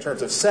race in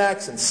terms of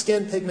sex and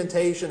skin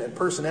pigmentation and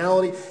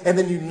personality, and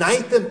then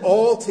unite them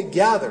all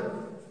together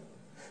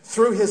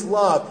through his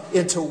love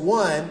into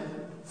one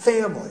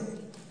family.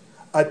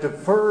 A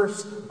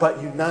diverse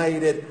but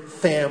united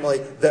family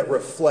that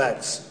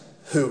reflects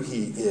who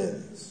he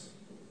is.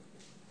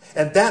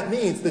 And that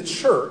means the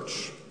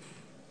church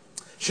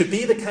should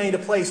be the kind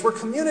of place where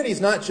community is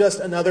not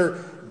just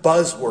another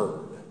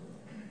buzzword.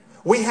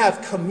 We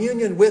have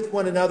communion with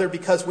one another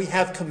because we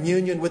have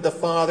communion with the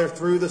Father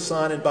through the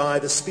Son and by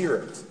the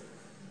Spirit.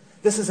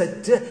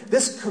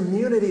 This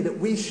community that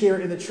we share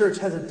in the church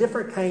has a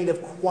different kind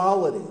of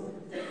quality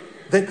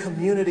than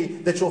community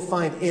that you'll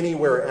find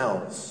anywhere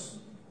else.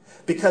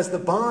 Because the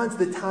bonds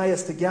that tie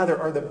us together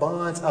are the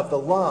bonds of the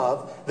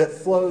love that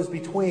flows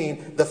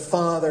between the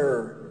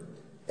Father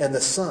and the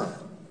Son.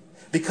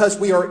 Because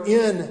we are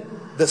in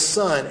the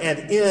Son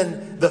and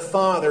in the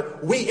Father,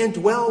 we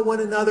indwell one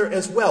another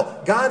as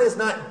well. God is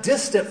not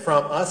distant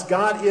from us.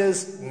 God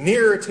is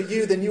nearer to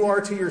you than you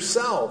are to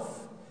yourself.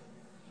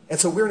 And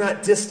so we're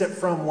not distant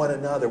from one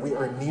another. We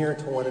are near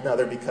to one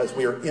another because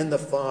we are in the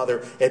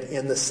Father and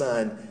in the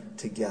Son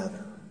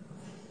together.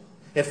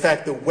 In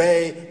fact, the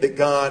way that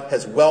God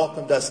has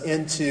welcomed us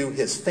into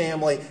his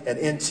family and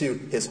into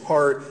his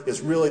heart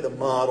is really the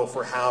model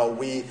for how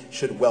we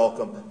should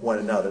welcome one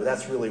another.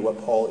 That's really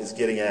what Paul is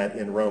getting at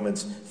in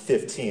Romans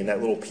 15, that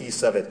little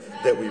piece of it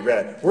that we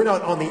read. We're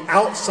not on the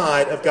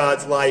outside of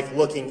God's life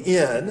looking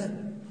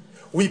in.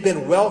 We've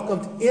been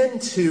welcomed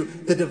into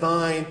the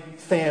divine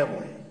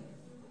family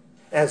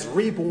as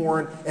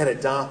reborn and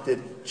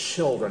adopted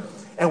children.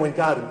 And when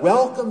God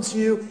welcomes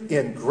you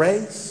in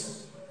grace,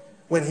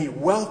 when he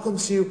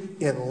welcomes you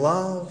in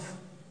love,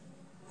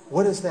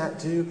 what does that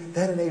do?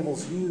 That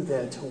enables you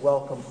then to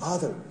welcome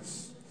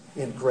others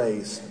in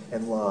grace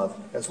and love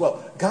as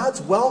well.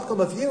 God's welcome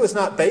of you is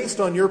not based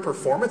on your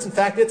performance. In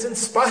fact, it's in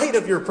spite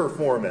of your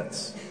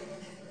performance.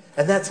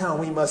 And that's how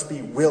we must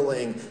be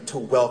willing to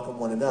welcome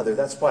one another.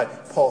 That's why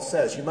Paul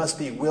says you must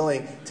be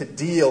willing to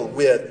deal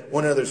with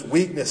one another's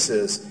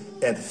weaknesses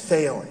and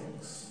failings.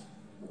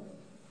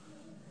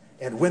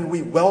 And when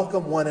we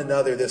welcome one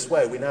another this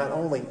way, we not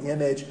only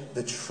image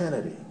the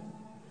Trinity,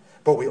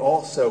 but we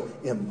also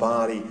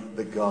embody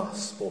the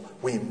gospel.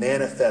 We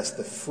manifest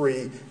the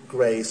free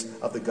grace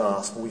of the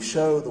gospel. We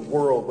show the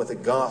world what the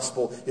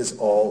gospel is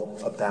all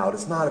about.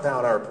 It's not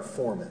about our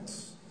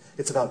performance.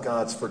 It's about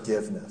God's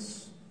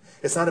forgiveness.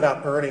 It's not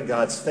about earning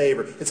God's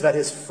favor. It's about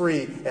his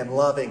free and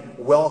loving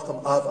welcome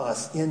of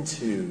us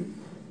into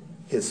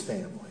his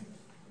family.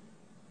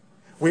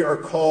 We are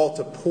called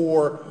to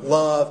pour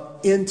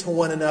love into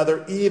one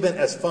another, even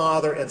as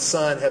Father and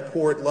Son have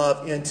poured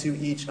love into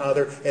each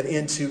other and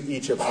into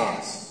each of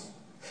us.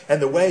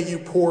 And the way you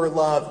pour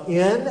love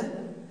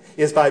in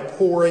is by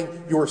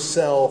pouring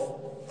yourself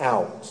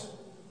out.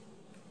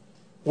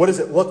 What does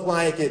it look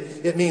like?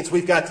 It means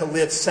we've got to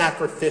live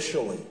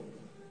sacrificially.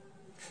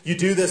 You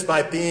do this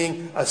by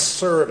being a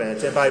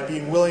servant and by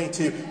being willing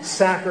to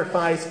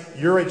sacrifice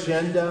your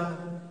agenda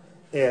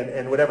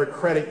and whatever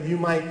credit you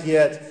might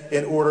get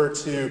in order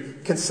to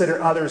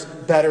consider others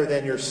better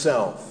than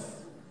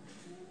yourself.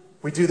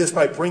 We do this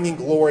by bringing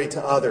glory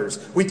to others.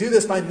 We do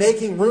this by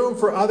making room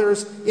for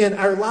others in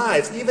our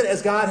lives, even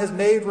as God has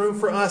made room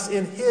for us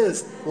in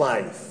his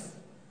life.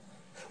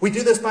 We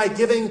do this by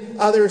giving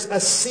others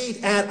a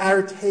seat at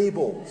our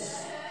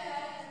tables.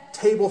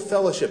 Table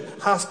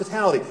fellowship,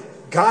 hospitality.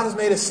 God has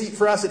made a seat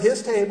for us at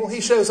his table. He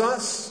shows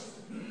us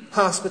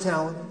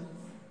hospitality.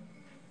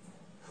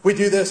 We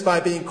do this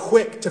by being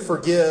quick to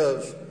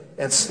forgive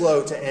and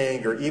slow to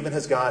anger, even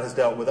as God has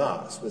dealt with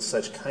us with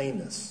such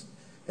kindness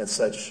and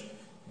such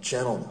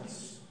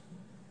gentleness.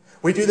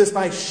 We do this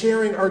by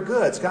sharing our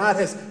goods. God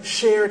has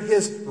shared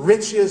his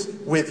riches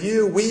with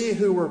you. We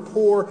who were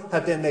poor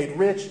have been made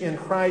rich in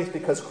Christ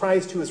because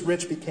Christ who is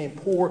rich became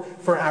poor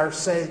for our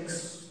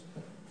sakes.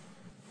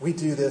 We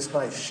do this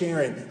by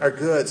sharing our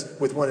goods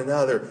with one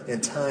another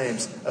in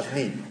times of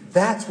need.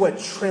 That's what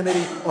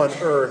Trinity on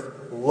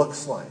earth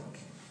looks like.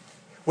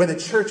 When the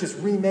church is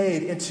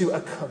remade into a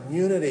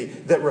community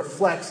that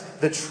reflects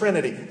the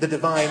Trinity, the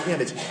divine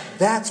image,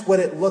 that's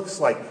what it looks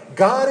like.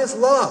 God is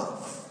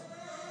love.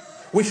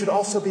 We should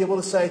also be able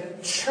to say,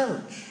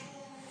 church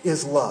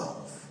is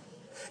love.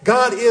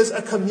 God is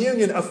a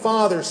communion of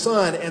Father,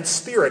 Son, and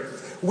Spirit.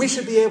 We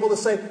should be able to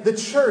say, the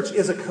church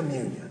is a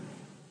communion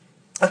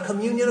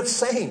of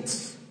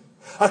saints,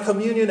 a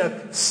communion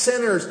of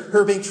sinners who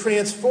are being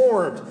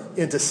transformed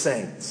into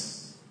saints.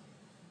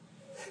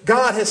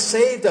 God has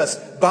saved us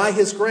by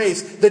his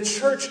grace. The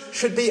church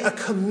should be a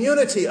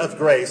community of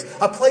grace,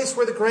 a place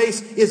where the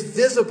grace is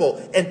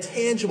visible and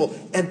tangible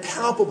and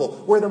palpable,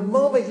 where the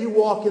moment you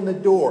walk in the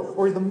door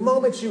or the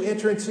moment you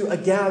enter into a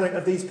gathering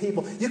of these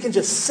people, you can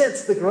just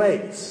sense the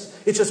grace.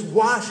 It just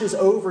washes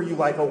over you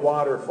like a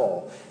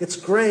waterfall. It's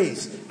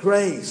grace,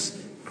 grace,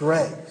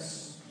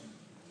 grace.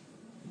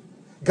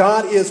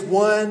 God is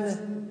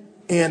one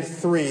and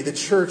three. The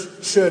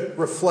church should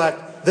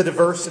reflect the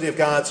diversity of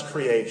God's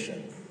creation,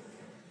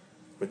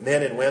 with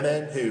men and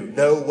women who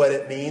know what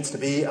it means to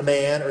be a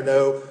man or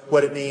know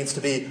what it means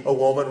to be a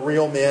woman,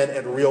 real men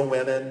and real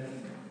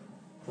women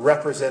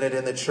represented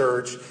in the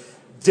church,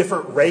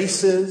 different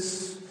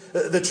races.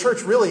 The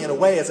church really, in a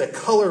way, is a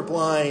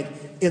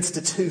colorblind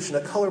institution, a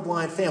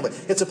colorblind family.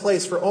 It's a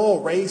place for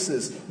all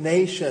races,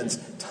 nations,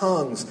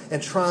 tongues,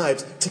 and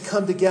tribes to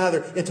come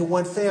together into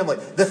one family.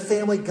 The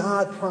family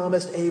God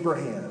promised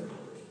Abraham,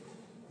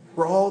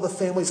 where all the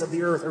families of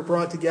the earth are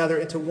brought together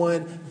into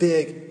one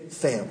big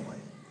family.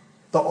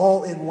 The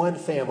all-in-one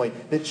family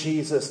that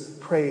Jesus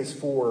prays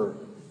for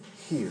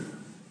here.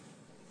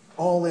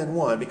 All in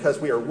one, because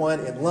we are one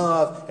in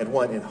love and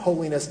one in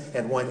holiness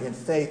and one in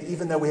faith,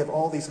 even though we have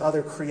all these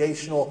other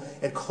creational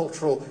and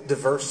cultural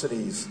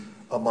diversities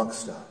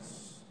amongst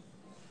us.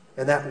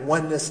 And that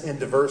oneness in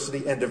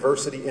diversity and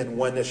diversity in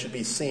oneness should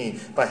be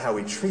seen by how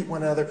we treat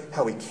one another,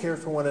 how we care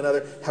for one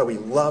another, how we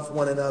love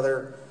one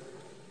another.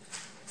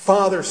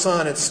 Father,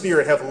 Son, and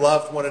Spirit have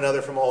loved one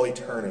another from all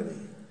eternity.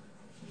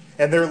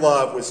 And their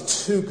love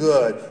was too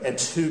good and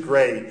too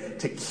great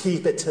to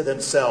keep it to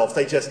themselves.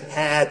 They just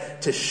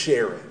had to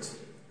share it.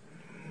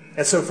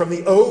 And so from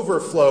the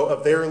overflow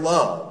of their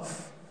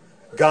love,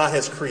 God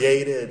has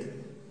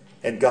created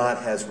and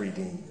God has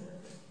redeemed.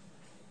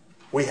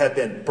 We have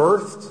been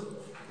birthed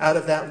out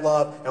of that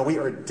love, and we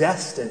are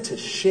destined to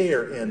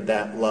share in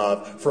that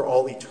love for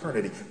all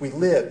eternity. We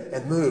live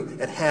and move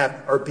and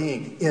have our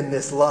being in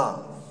this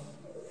love.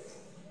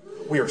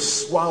 We are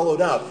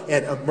swallowed up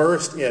and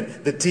immersed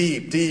in the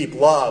deep, deep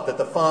love that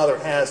the Father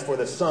has for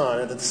the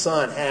Son and that the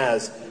Son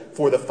has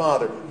for the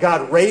Father.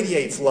 God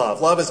radiates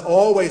love. Love is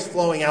always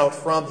flowing out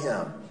from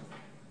him.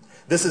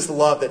 This is the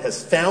love that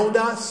has found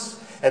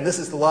us, and this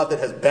is the love that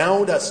has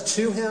bound us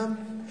to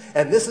him.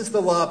 And this is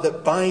the love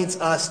that binds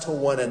us to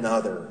one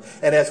another.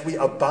 And as we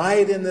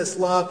abide in this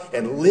love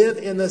and live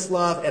in this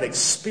love and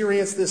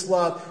experience this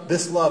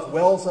love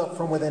wells up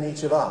from within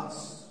each of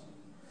us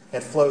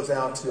and flows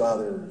out to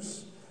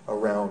others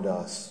around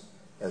us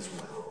as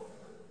well.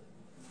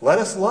 Let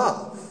us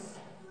love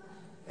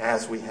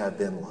as we have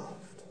been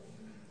loved.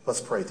 Let's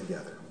pray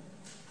together.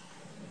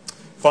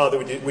 Father,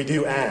 we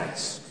do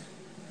ask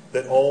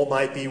that all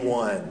might be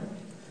one.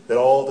 That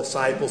all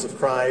disciples of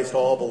Christ,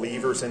 all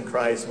believers in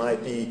Christ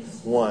might be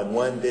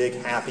one big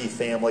happy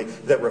family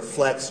that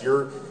reflects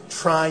your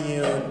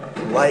triune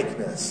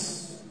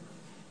likeness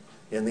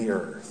in the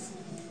earth.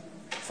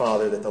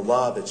 Father, that the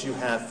love that you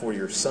have for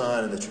your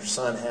Son and that your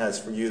Son has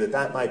for you,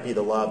 that might be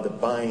the love that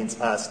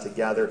binds us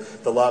together,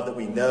 the love that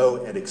we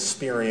know and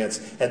experience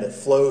and that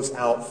flows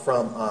out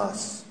from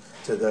us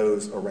to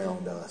those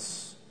around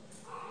us.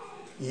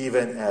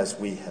 Even as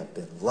we have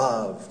been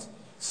loved,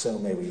 so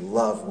may we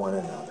love one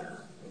another.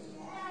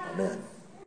 Amen.